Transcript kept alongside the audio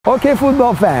Okay,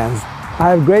 football fans, I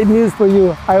have great news for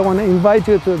you. I want to invite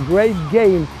you to a great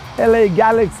game. LA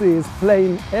Galaxy is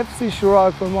playing FC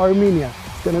Shirak from Armenia.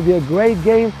 It's going to be a great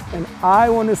game, and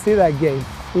I want to see that game.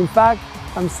 In fact,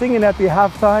 I'm singing at the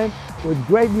halftime with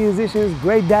great musicians,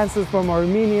 great dancers from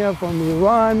Armenia, from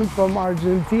Iran, from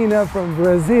Argentina, from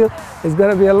Brazil. It's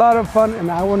going to be a lot of fun, and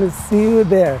I want to see you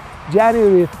there.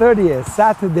 January 30th,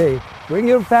 Saturday. Bring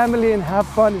your family and have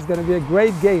fun. It's going to be a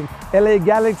great game. LA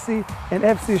Galaxy and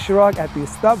FC Shirak at the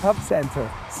StubHub Center.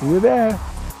 See you there.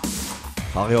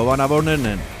 Խաղի հովանավորներն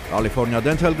են California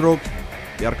Dental Group,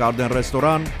 Երկարդեն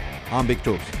ռեստորան, Ambik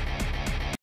Tours։